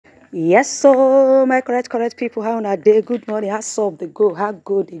Yes, so my correct people, how na day? Good morning, how up they go, how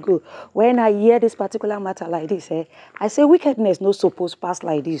good they go. When I hear this particular matter like this, I say wickedness no suppose pass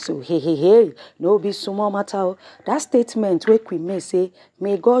like this. So hey, no be small matter. That statement where Queen May say,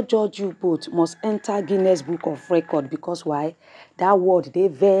 may God judge you both, must enter Guinness Book of Record because why? That word they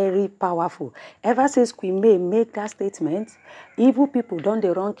very powerful. Ever since Queen May make that statement, evil people don't they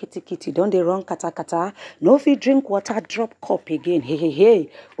run kitty, don't they run kata. No fit drink water, drop cup again. Hey.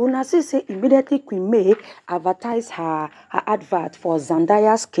 Una see say immediately Queen May advertise her advert for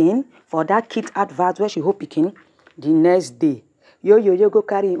Zandaya skin for that kit advert where she hope picking the next day. Yo go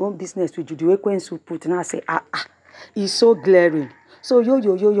carry your own business with Judy Ekwensu put now say it's so glaring. So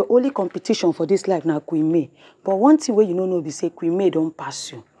yo only competition for this life now Queen May. But one thing where you know be say Queen May don't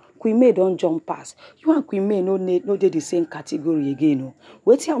pass you. Queen May don't jump pass. You and Queen May no dey the same category again. No.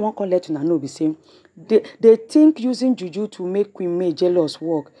 Wetin I wan come let una know be say they think using juju to make Queen May jealous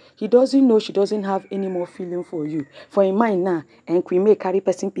work. He doesn't know she doesn't have any more feeling for you. For in mind now, and Queen May carry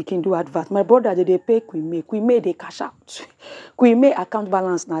person picking do advert. My brother they pay Queen May. Queen May they cash out. Queen May account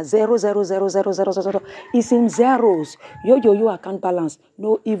balance now 0. It's in zeros. Yo account balance.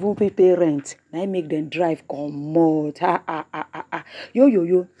 No even pay rent. Now make them drive comot.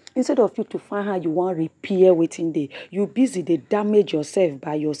 Yo. Instead of you to find how you want repair waiting day, you busy they damage yourself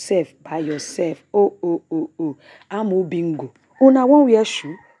by yourself. Oh. Amu bingo. Una one wear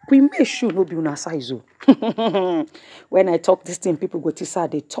shoe. Queen May shoe no be una size. When I talk this thing, people go to say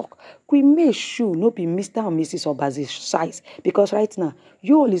they talk. Queen May shoe no be Mr. and Mrs. Obazi's size. Because right now,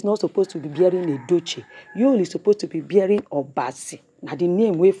 Yul is not supposed to be bearing Edochie. Yul is supposed to be bearing Obazi. Now the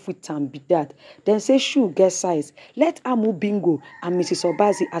name wey fit am be that. Then say shoe get size. Let Amu Bingo and Mrs.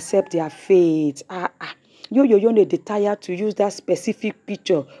 Obazi accept their fate. Yo they tired to use that specific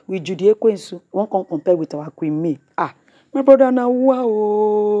picture with Judy Ekwensu. One can compare with our Queen May. My brother now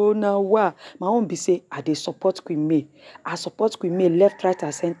wow. My own be say I dey support Queen May. I support Queen May left, right,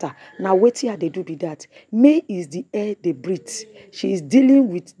 and center. Now wetin I dey do be that. May is the air they breathe. She is dealing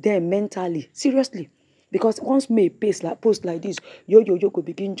with them mentally. Seriously. Because once May post like this, yo go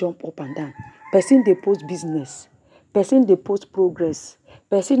begin jump up and down. Person they post business. Person they post progress.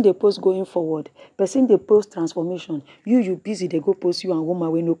 Person they post going forward. Person they post transformation. You busy they go post you and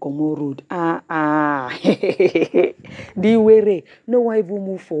woman we no come on road. The way no one even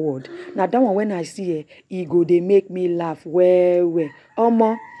move forward. Now that one when I see ego they make me laugh. Well.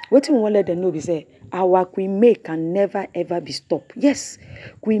 Omo, wetin we wan let them know be say our Queen May can never ever be stopped. Yes,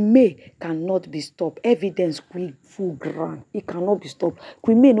 Queen May cannot be stopped. Evidence full ground. It cannot be stopped.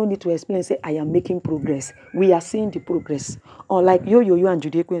 Queen May no need to explain, say, I am making progress. We are seeing the progress. Unlike Yo and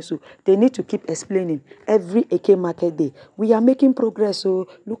Judy Ekwensu, they need to keep explaining every Eke market day. We are making progress. So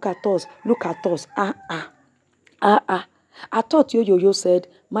look at us. I thought Yo said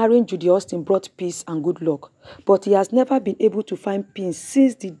marrying Judy Austin brought peace and good luck. But he has never been able to find peace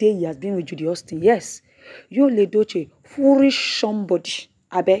since the day he has been with Judy Austin. Yes. Yul Edochie, foolish somebody.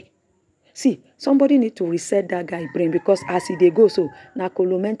 I beg. See, somebody need to reset that guy brain because as he they go, so na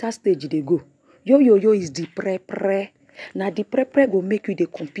mental stage they go. Yo is the pre. Now the pre go make you they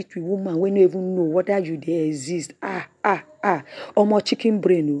compete with woman when you even know whether you they exist. Or more chicken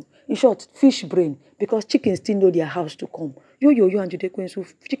brain. In short, fish brain. Because chickens still know their house to come. Yo and Judy Ekwensu,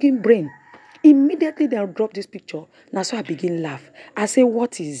 chicken brain. Immediately they'll drop this picture. Now so I begin laugh. I say,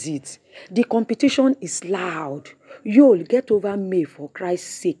 what is it? The competition is loud. You'll get over May for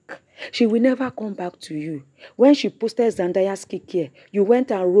Christ's sake. She will never come back to you. When she posted Zandaya's skincare, you went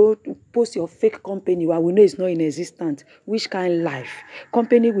and post your fake company while we know it's not in existence. Which kind of life?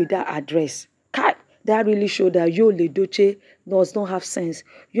 Company with that address. That really showed that Yul Edochie does not have sense.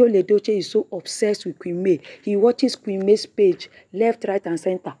 Yul Edochie is so obsessed with Queen May. He watches Queen May's page, left, right, and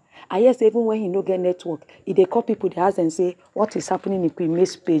center. And yes, even when he no get network, if they call people, they ask and say, what is happening in Queen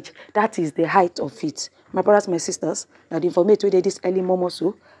May's page? That is the height of it. My brothers, my sisters, that informate where they this early moment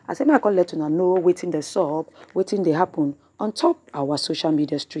so. I say, I can let you know, waiting the sub, waiting they happen on top our social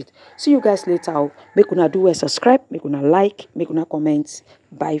media street. See you guys later. Make una do a subscribe, make una like, make una comment.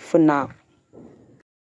 Bye for now.